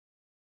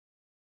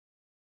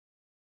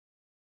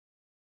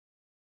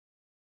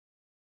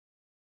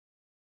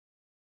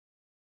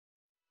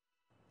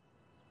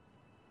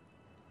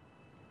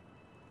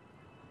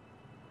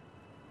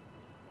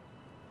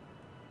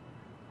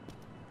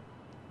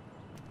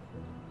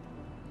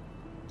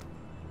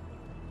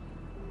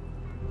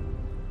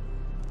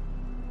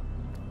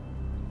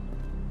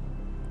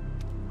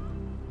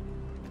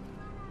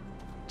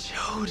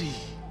Jody,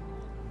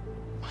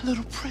 my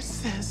little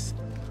princess.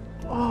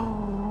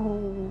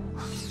 Oh,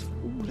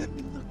 ooh, let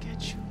me look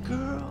at you,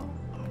 girl.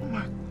 Oh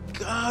my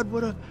God,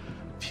 what a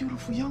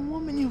beautiful young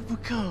woman you've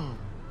become.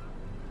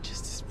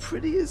 Just as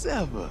pretty as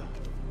ever.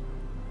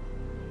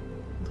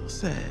 A little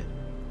sad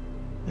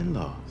and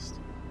lost,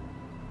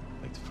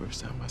 like the first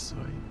time I saw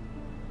you.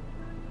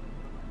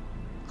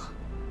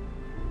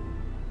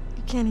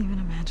 You can't even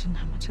imagine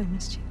how much I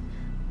missed you.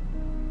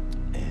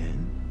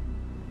 And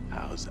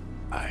how's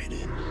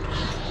Aiden?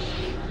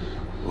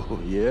 Oh,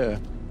 yeah.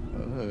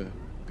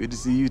 Good to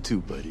see you too,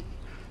 buddy.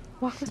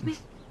 Walk with me?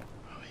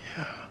 Oh,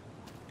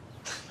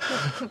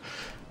 yeah.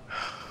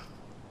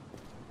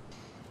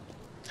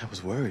 I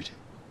was worried.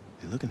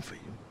 They're looking for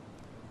you.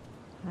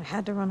 I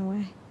had to run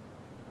away.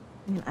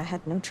 I mean, I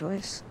had no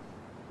choice.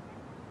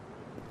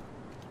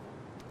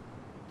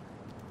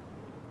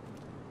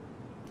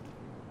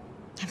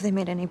 Have they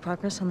made any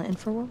progress on the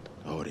infraworld?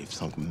 Oh, they've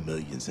sunk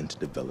millions into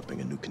developing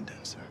a new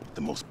condenser,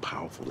 the most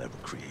powerful ever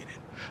created.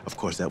 Of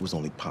course, that was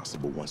only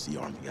possible once the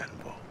Army got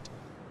involved.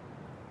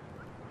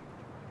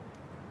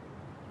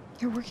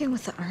 You're working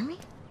with the Army?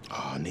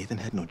 Oh, Nathan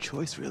had no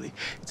choice, really.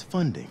 It's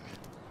funding.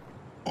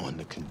 On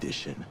the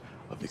condition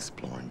of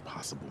exploring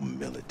possible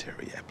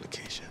military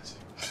applications.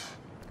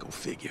 Go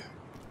figure.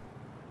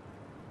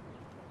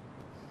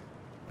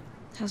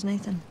 How's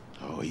Nathan?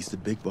 Oh, he's the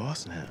big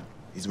boss now.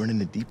 He's running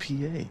the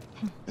DPA.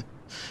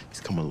 He's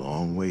come a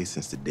long way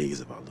since the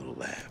days of our little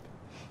lab.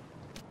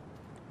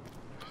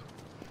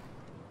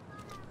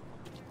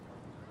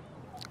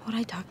 What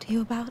I talked to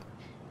you about?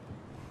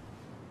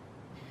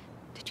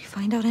 Did you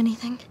find out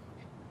anything?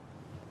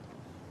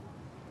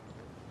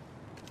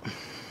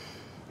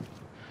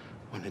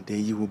 On the day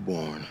you were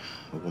born,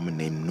 a woman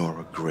named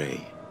Nora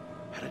Gray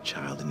had a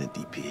child in the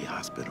DPA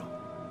hospital.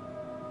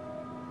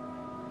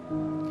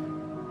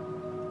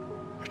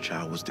 Her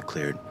child was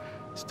declared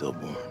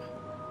stillborn.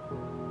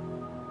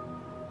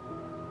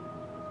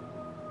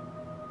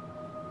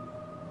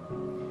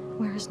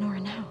 Where is Nora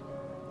now?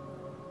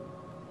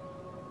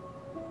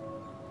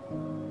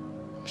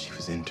 She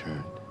was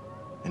interned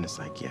in a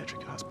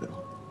psychiatric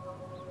hospital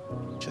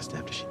just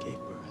after she gave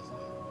birth.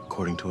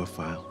 According to her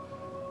file,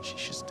 she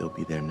should still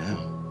be there now.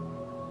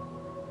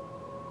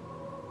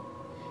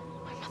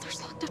 My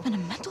mother's locked up in a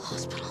mental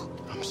hospital?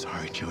 I'm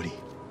sorry, Jody.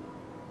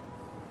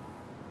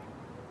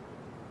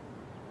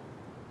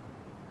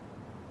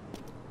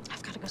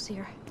 I've got to go see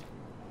her.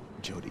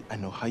 Jody, I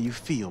know how you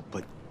feel,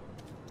 but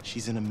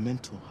she's in a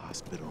mental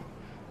hospital.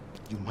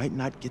 You might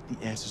not get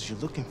the answers you're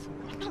looking for.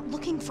 I'm not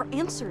looking for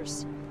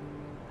answers.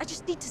 I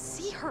just need to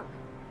see her.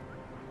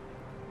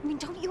 I mean,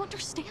 don't you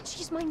understand?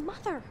 She's my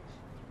mother.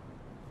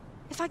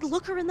 If I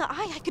look her in the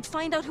eye, I could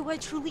find out who I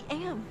truly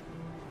am.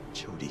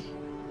 Jody,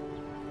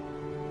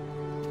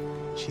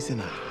 she's in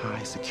a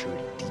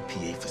high-security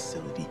DPA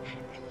facility,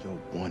 and you're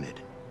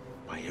wanted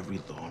by every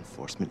law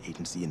enforcement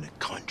agency in the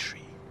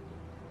country.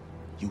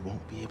 You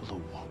won't be able to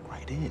walk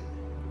right in.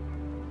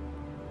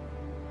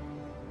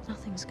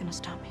 Nothing's gonna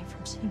stop me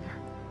from seeing her.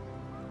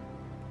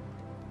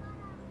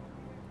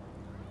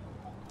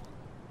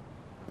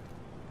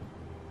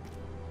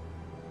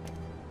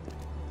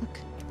 Look.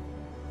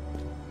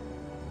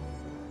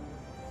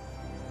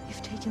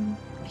 You've taken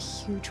a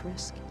huge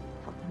risk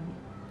helping me.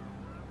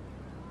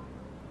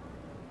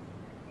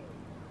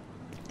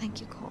 Thank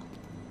you, Cole.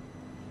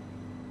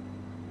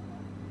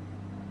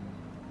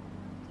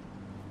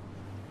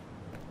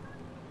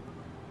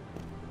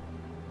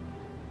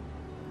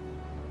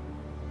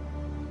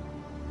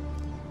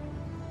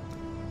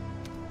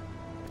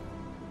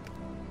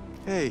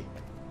 Hey.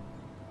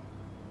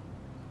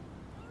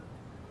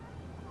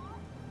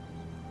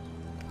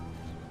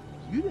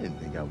 You didn't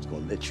think I was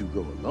gonna let you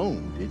go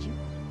alone, did you?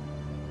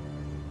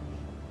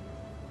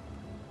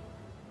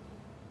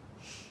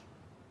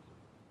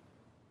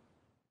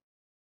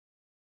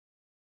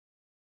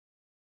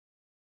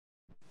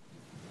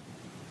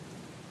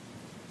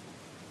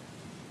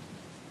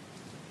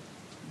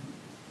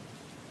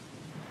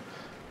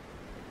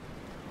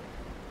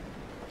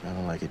 I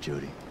don't like it,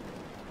 Jody.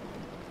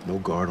 No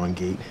guard on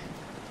gate,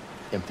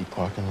 empty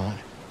parking lot.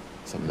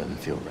 Something doesn't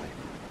feel right.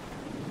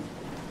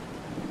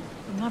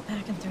 I'm not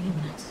back in 30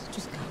 minutes.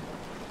 Just go.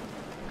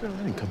 Girl, I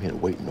didn't come here to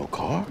wait in no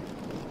car.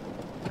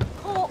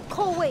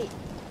 Cole, wait.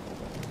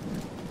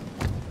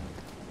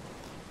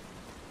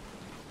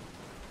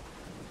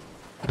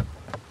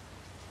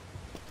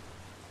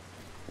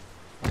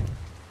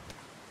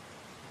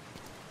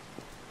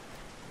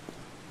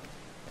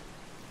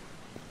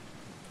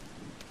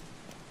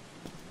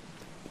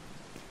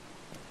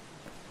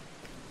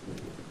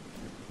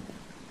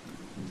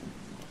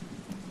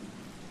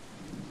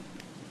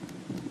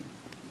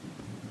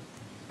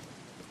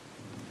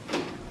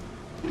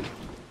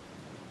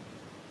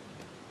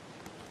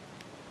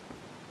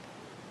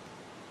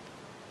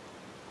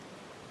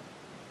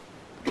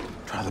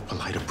 Try the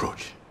polite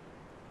approach.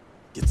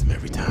 Gets him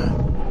every time.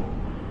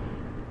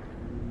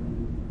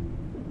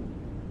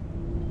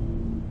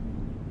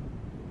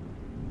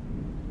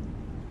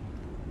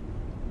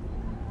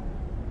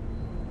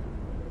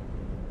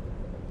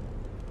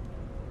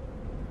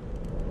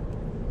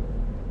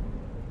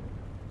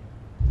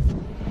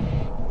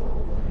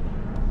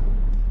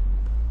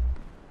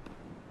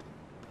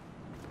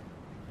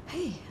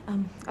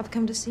 I've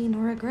come to see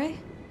Nora Gray.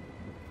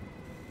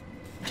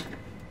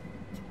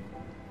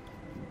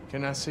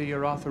 Can I see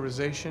your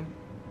authorization?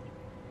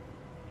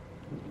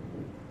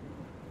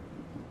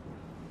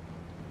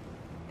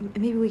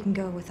 Maybe we can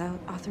go without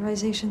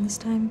authorization this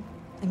time.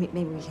 I mean,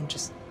 maybe we can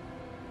just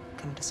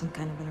come to some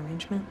kind of an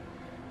arrangement.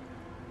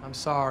 I'm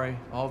sorry.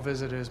 All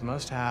visitors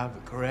must have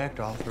the correct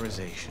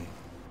authorization.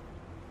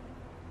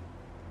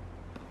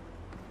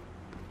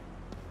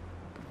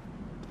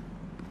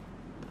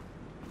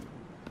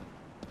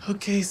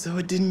 Okay, so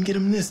it didn't get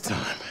him this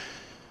time.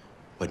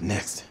 What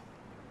next?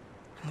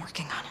 I'm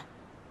working on it.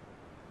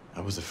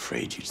 I was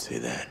afraid you'd say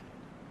that.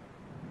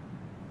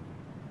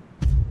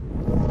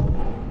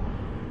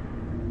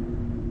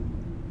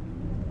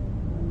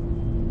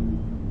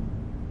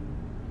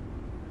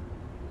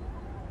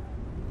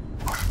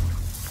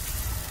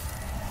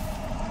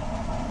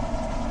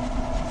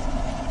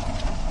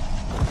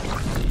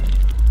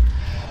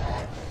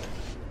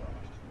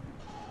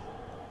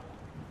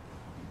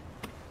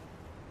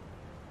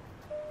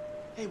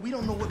 Hey, we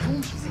don't know what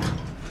room she's in.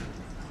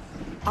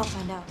 I'll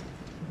find out.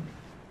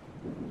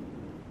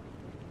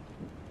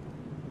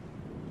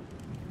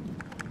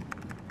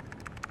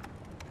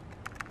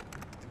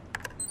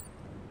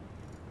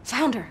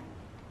 Found her.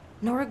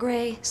 Nora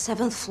Gray,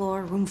 7th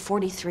floor, room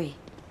 43.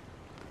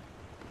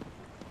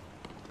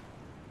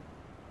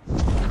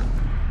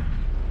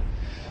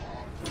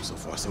 So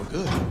far, so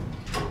good.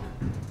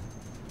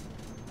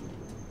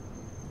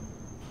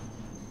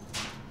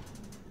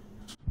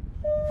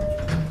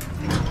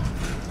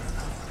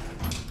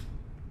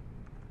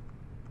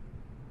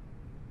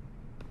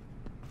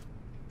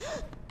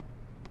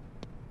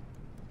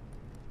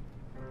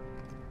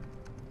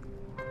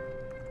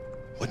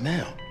 What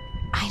now?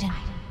 Aiden,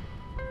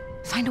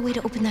 find a way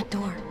to open that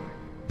door.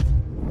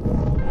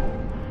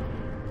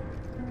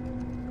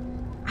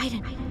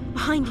 Aiden,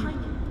 behind you.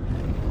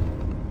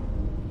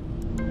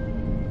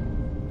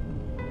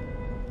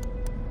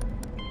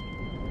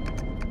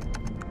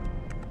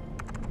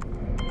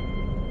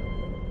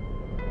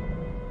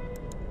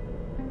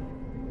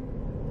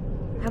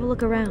 Have a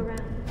look around.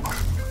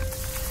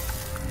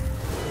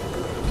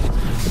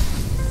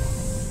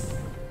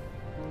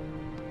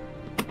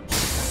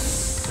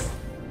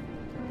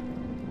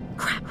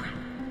 Crap.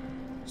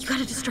 You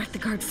gotta distract the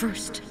guard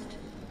first.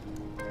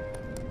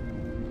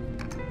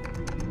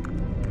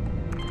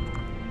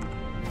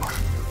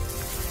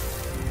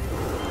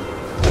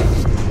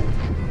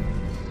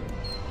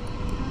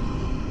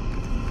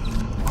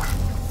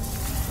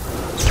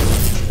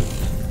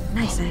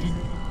 Nice, Aiden.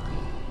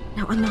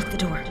 Now unlock the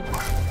door.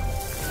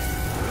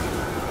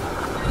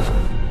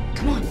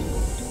 Come on.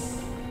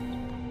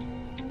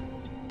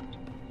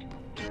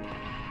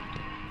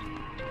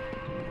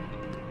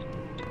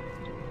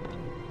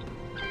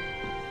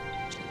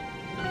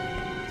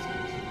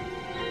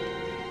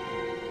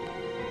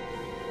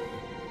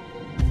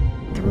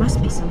 There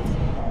must be something.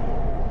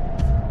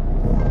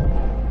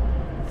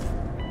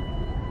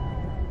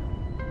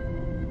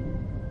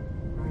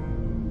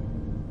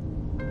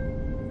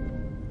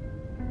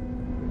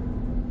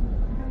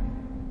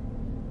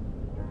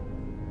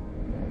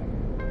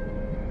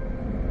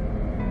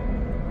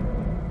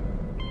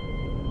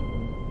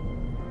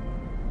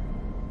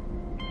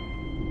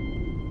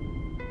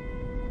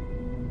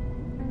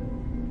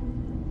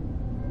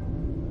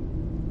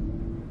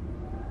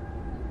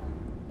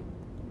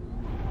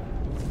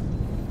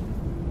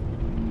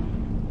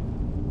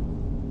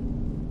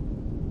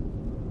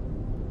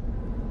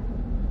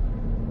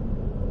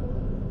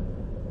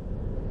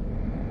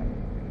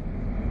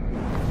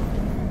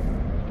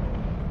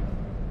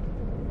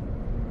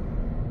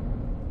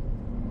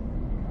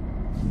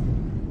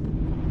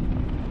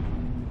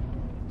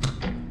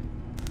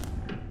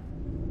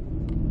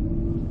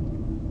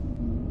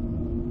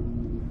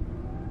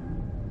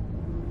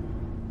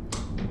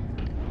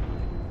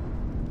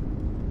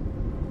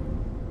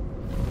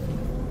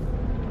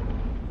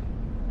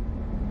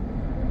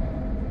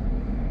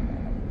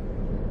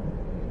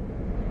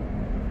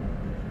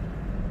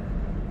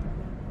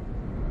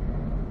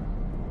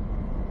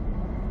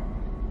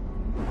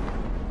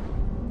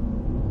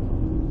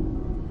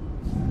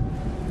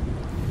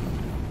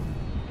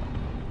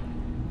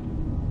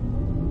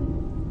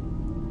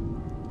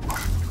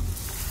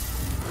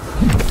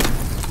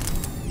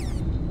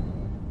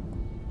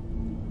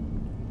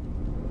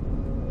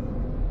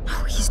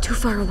 Too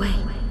far away.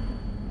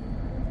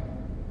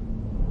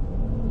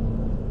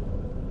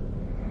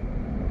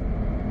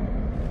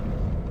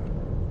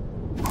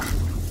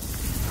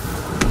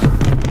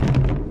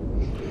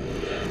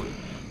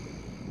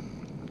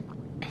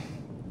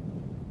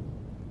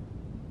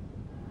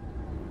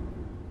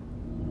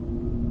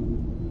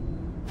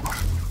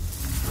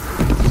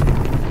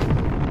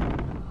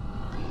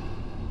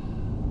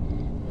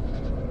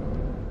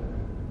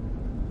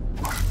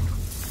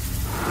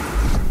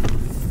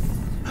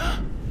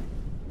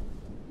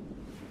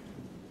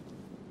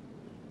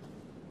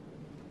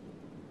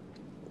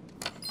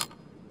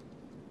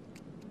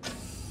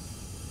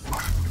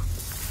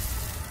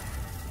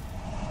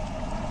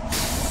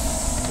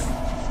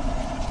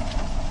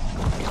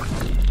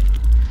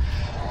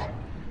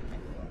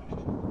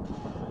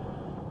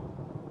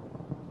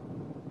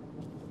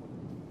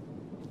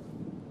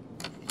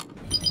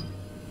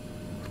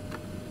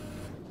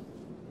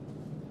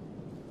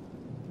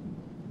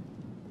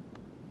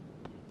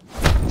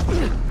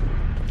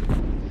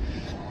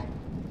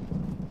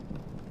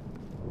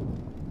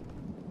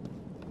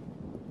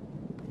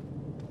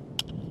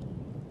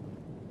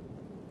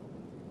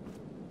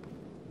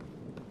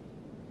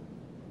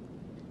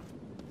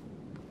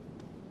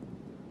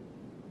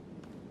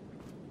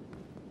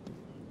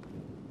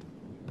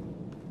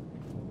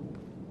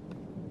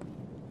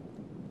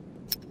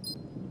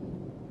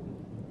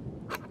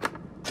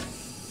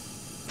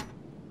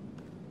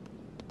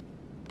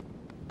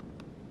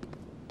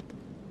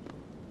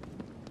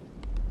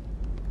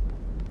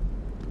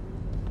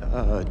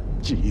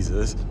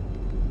 Jesus.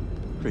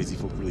 Crazy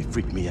folk really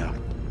freak me out.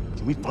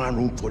 Can we find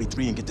room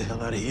 43 and get the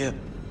hell out of here?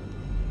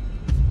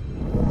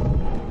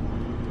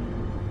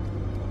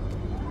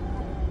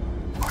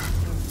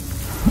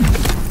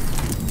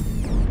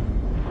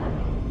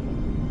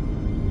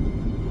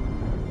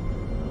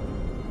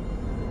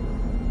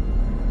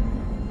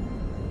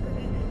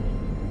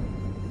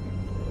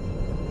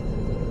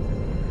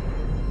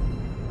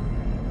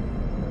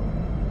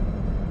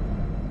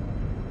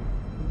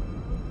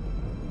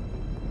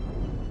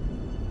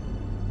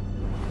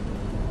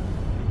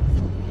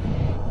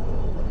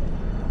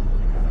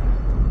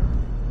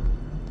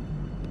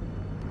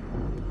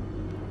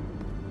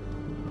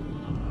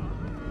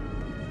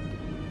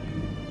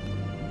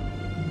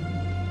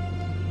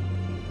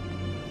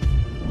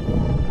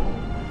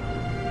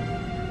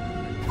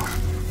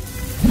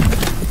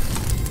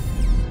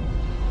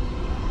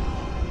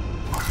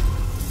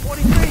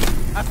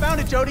 I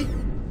found it, Jody.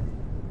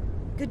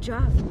 Good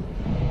job.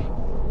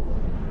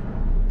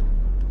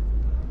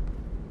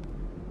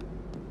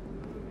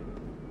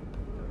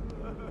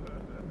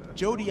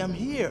 Jody, I'm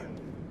here.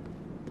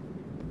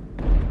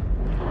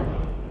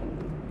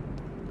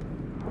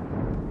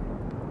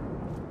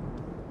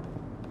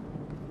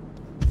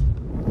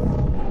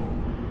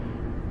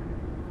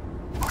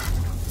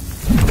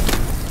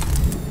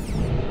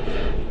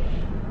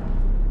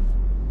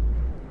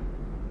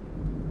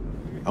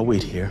 I'll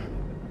wait here.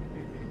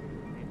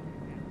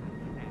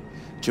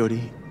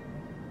 Jody,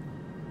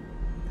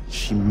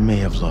 she may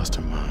have lost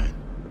her mind.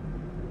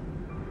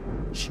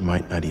 She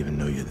might not even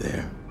know you're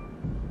there.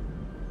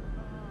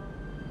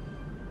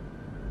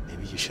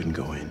 Maybe you shouldn't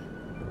go in.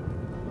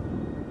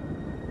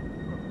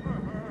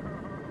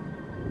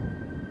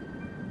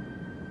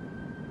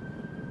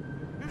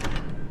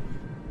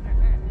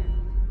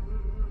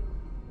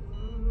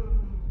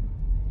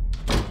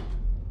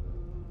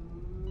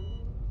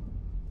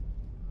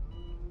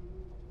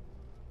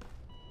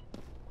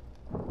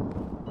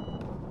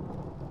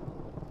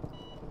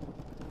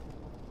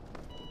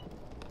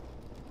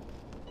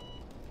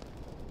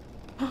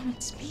 Mom,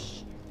 it's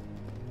me.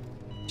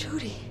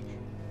 Jody.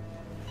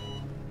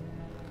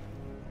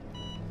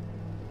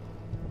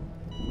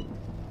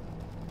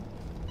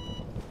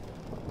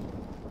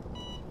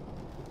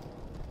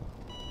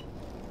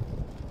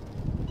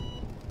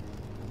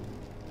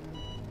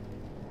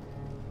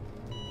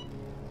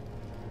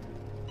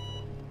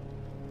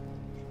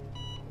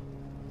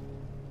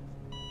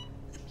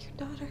 I'm your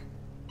daughter.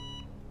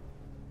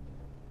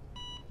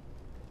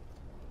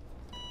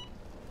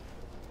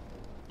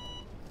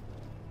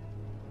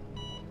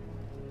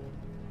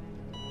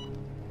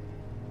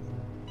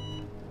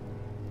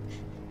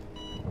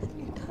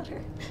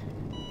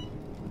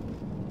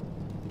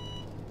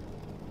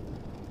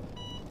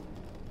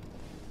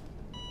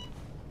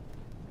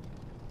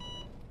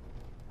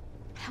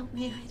 Help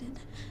me, Aiden.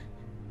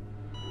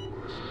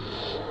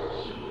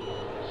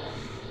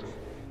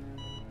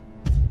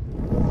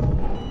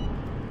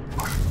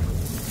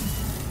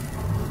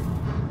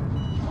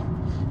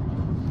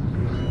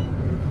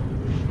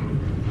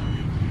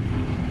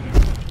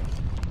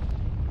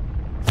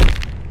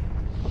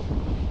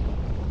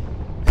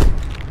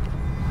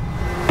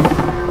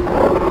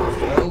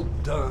 Well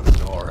done,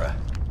 Nora.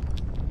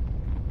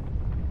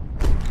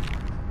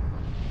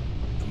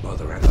 The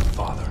mother and the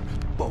father,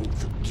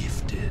 both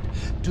gifted.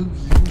 Do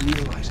you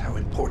realize how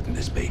important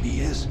this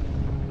baby is?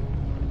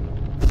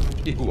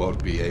 You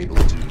won't be able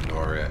to,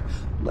 Nora.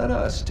 Let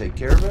us take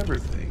care of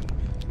everything.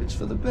 It's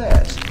for the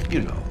best.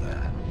 You know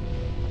that.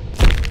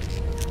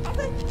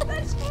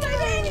 That's my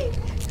baby!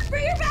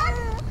 Bring her back!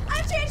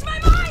 I've changed my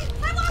mind!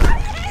 I want my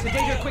baby!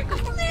 Sedate her quickly.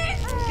 Please!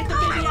 Get the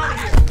baby out of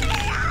here.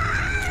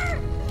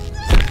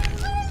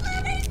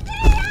 Let me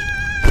see her!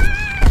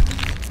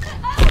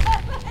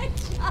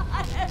 Oh,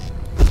 my child!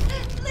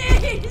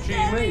 Please! She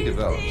let may me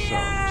develop see some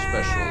her.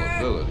 special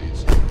abilities.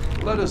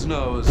 Let us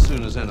know as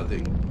soon as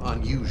anything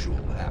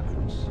unusual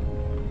happens.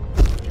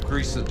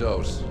 Increase the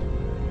dose.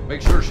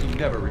 Make sure she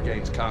never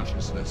regains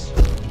consciousness.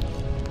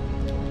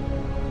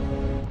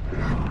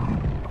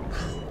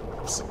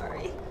 I'm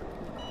sorry.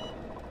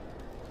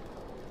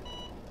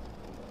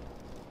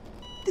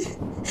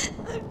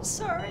 I'm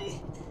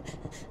sorry.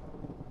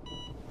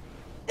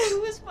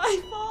 It was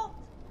my fault.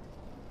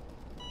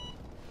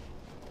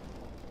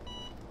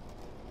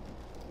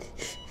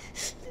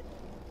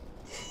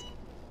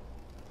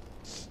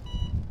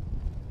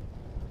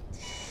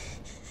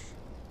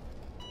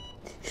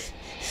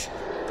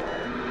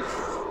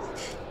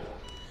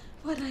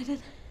 What, Aiden?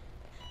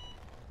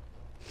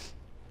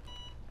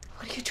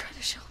 What are you trying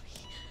to show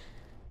me?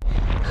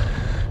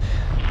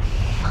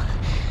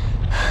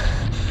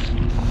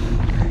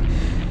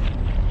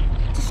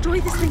 Destroy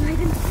this thing,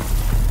 Aiden.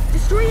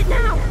 Destroy it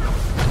now!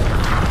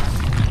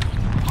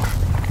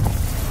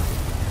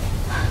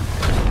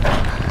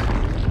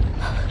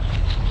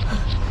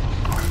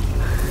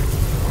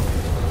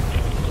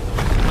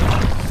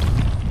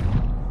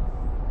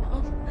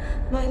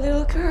 My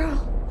little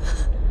girl.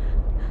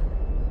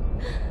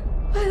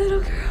 My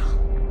little girl.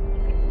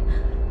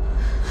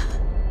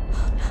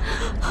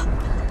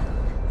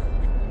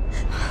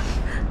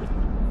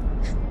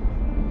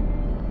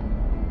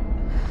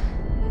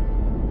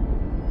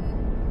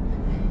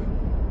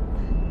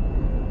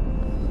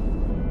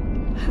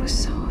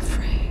 was so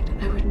afraid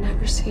I would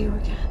never see you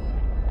again.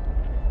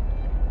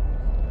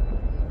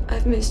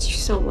 I've missed you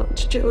so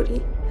much,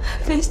 Jody.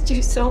 I've missed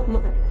you so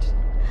much.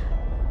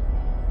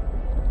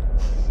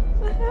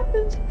 What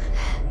happened?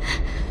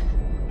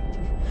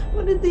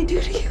 What did they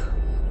do to you?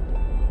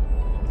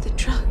 The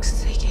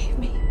drugs they gave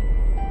me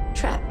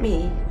trapped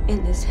me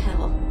in this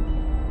hell.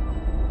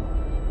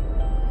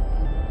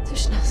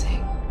 There's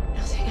nothing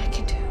I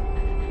can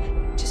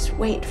do. Just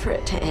wait for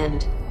it to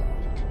end.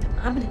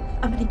 I'm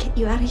gonna get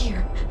you out of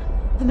here.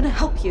 I'm gonna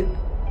help you.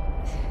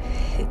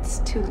 It's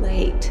too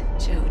late,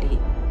 Jody.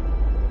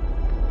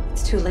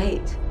 It's too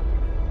late.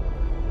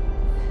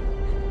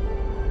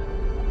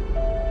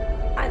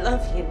 I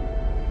love you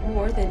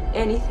more than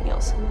anything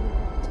else in the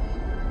world.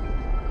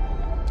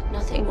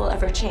 Nothing will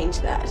ever change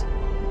that.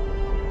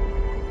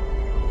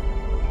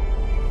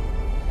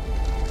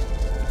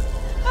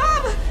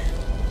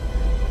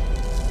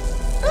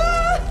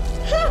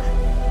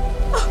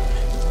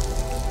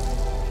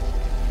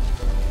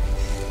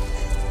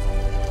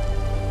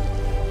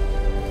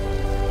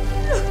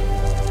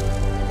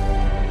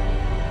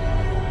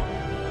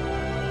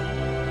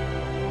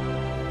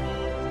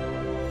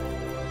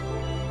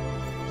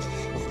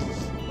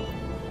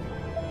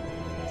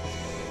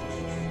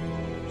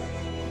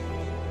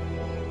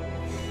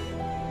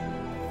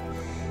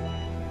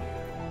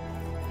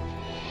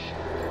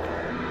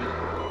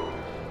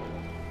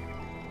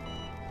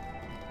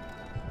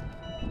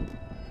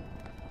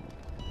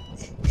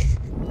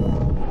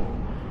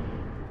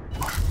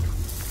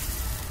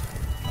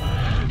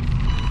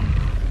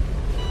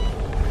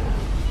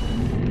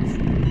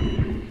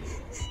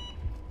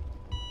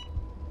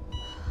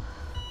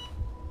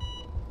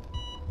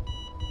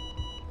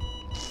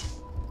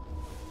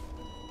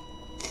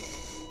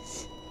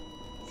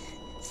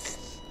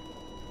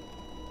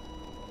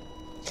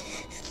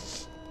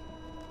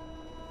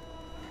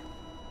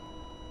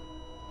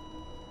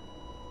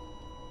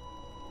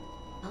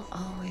 I'll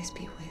always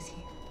be with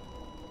you.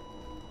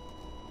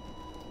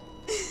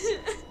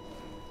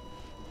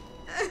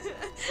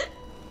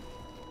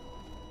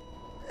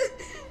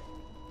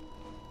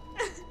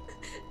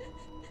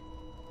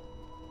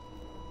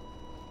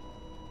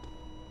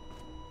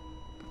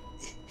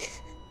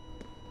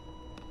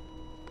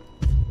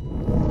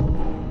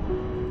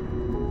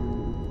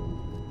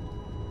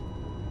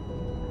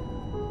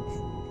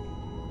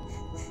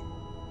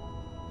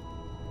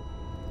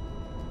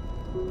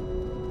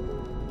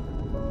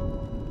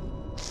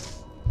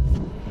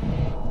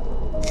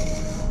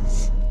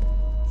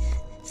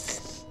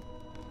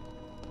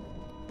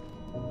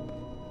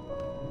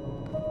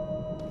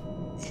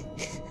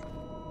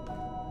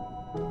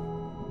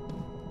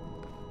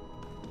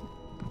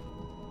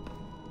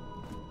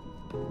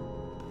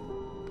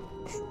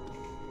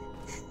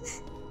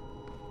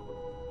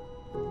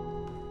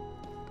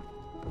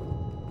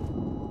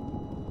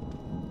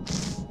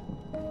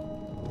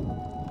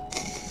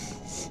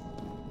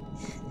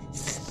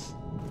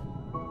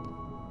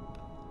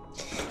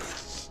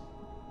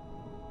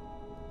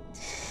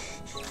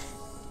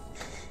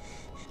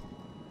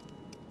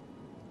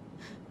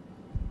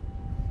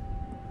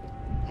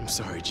 I'm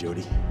sorry,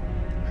 Jody.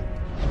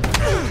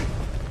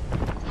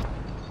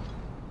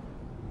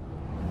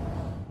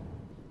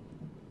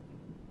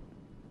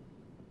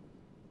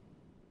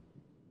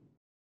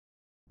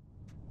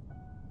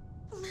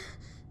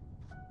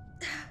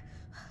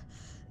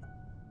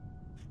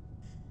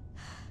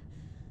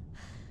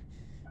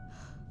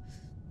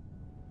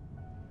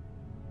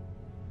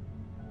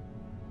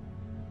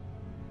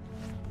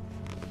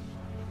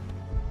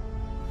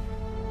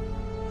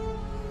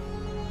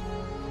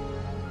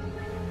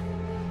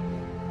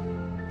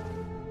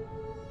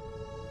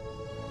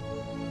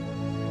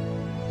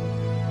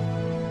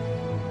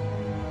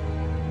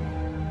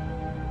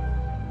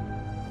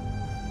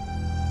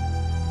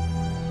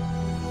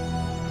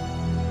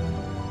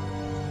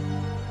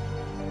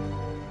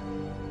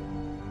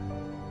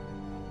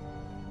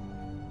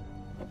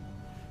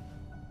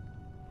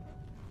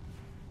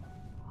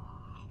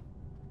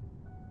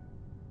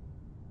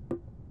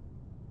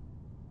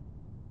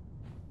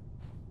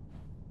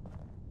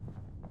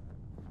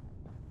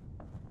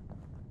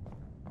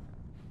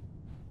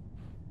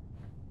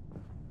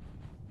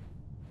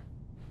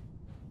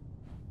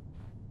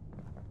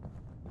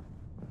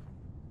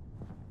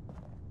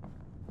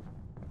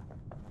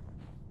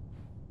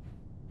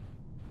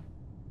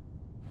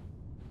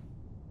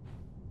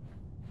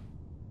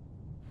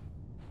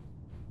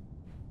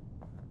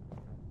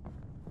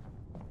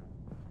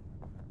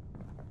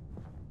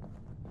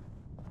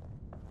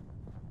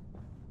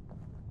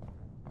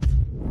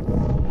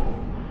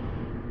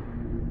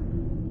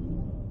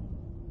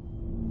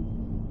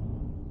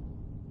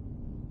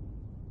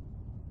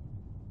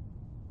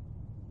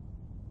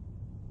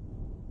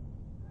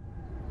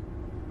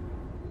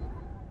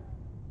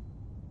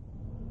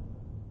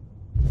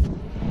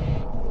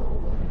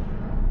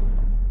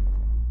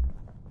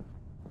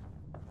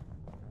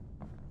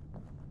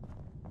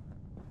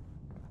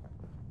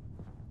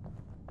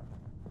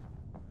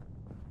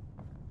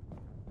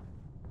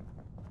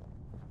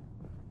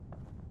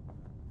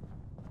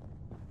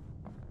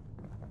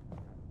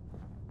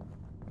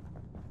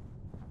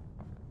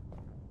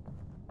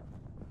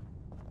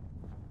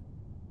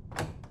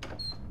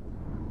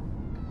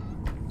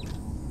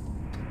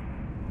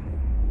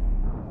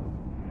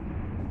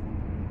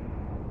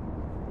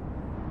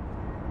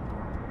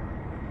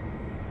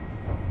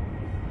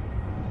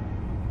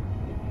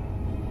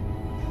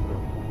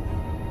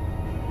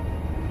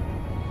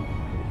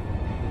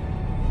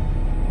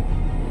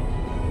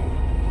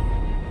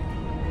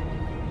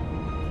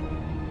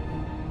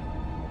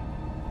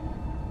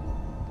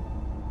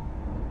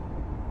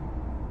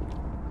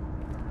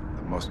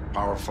 most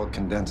powerful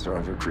condenser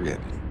ever created.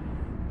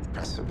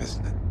 Impressive,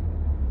 isn't it?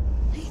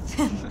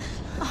 Nathan.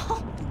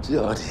 Oh.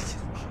 Jody,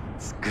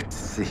 it's good to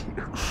see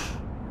you.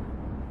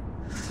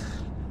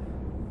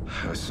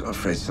 I was so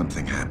afraid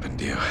something happened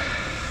to you.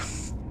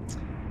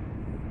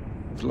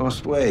 You've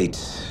lost weight.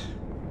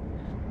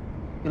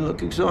 You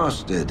look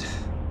exhausted.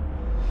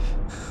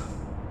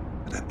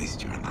 But at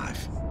least you're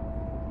alive.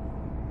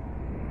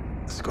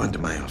 Let's go into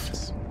my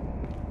office.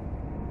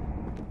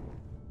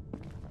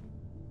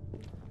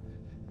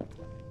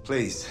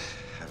 Please,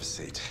 have a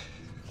seat.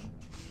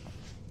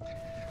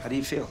 How do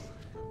you feel?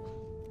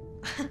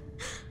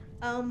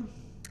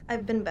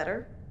 I've been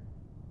better.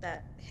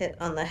 That hit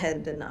on the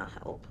head did not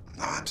help.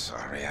 No, I'm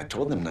sorry. I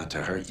told them not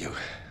to hurt you.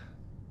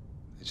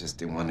 I just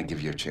didn't want to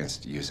give you a chance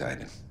to use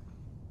ITA.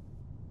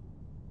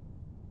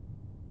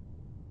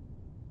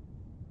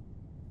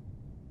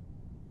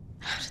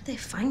 How did they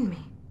find me?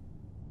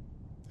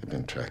 They've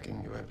been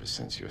tracking you ever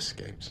since you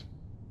escaped.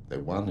 They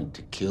wanted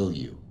to kill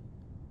you.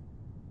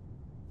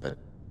 But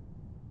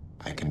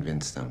I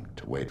convinced them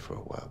to wait for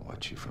a while,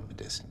 watch you from a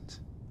distance.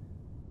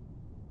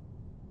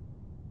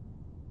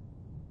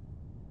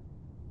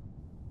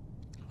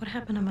 What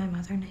happened to my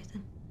mother,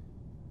 Nathan?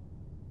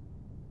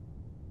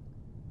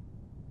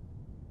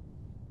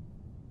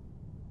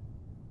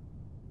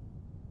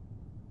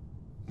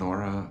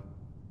 Nora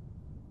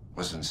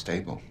wasn't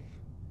stable.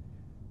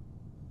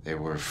 They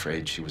were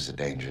afraid she was a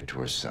danger to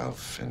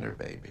herself and her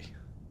baby.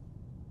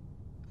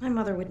 My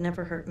mother would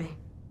never hurt me.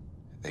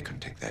 They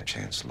couldn't take that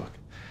chance. Look,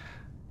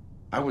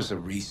 I was a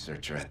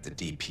researcher at the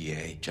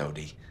DPA,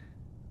 Jody.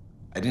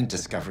 I didn't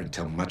discover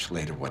until much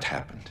later what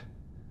happened.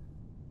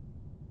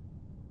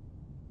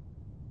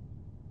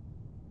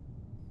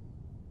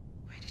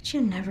 Why did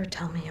you never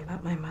tell me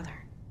about my mother?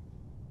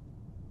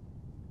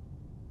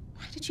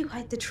 Why did you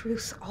hide the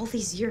truth all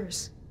these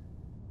years?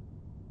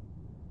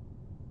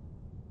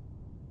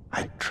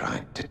 I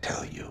tried to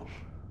tell you.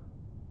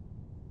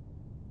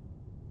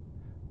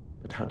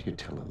 But how do you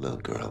tell a little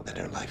girl that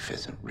her life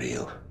isn't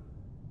real?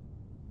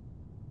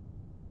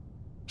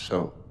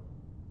 So,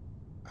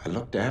 I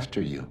looked after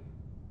you,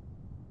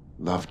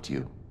 loved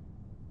you,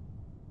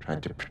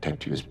 tried to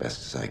protect you as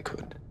best as I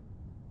could.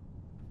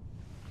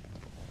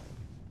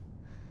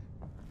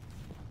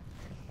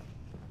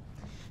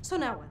 So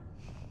now what?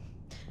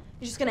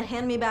 You're just gonna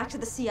hand me back to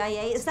the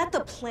CIA? Is that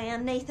the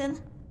plan, Nathan?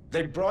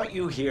 They brought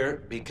you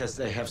here because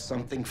they have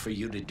something for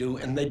you to do,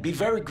 and they'd be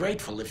very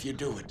grateful if you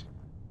do it.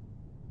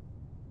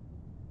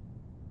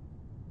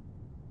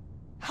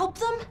 Help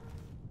them?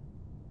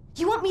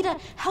 You want me to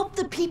help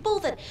the people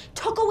that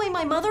took away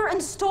my mother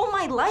and stole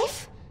my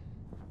life?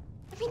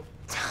 I mean,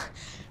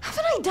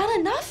 haven't I done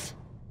enough?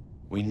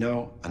 We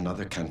know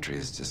another country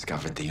has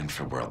discovered the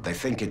infraworld. They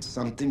think it's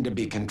something to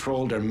be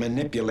controlled or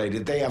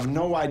manipulated. They have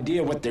no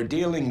idea what they're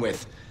dealing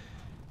with.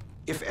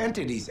 If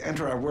entities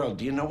enter our world,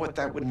 do you know what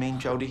that would mean,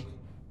 Jody?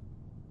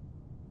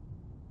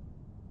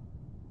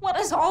 What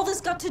has all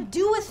this got to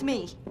do with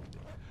me?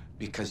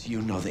 Because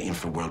you know the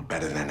infraworld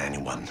better than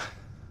anyone.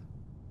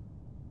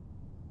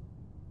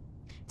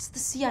 It's the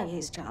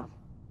CIA's job.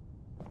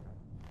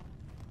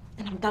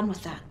 And I'm done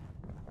with that.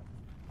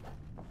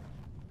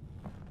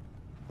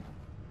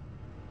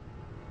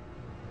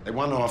 They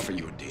want to offer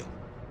you a deal.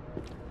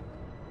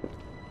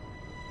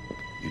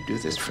 You do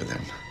this for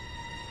them,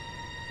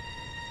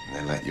 and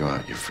they let you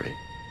out, you're free.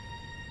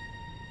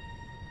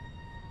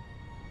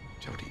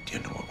 Jody, do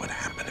you know what would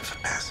happen if a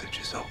passage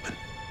is open?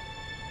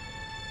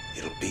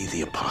 It'll be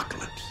the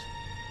apocalypse.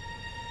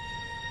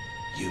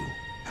 You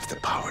have the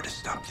power to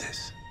stop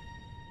this.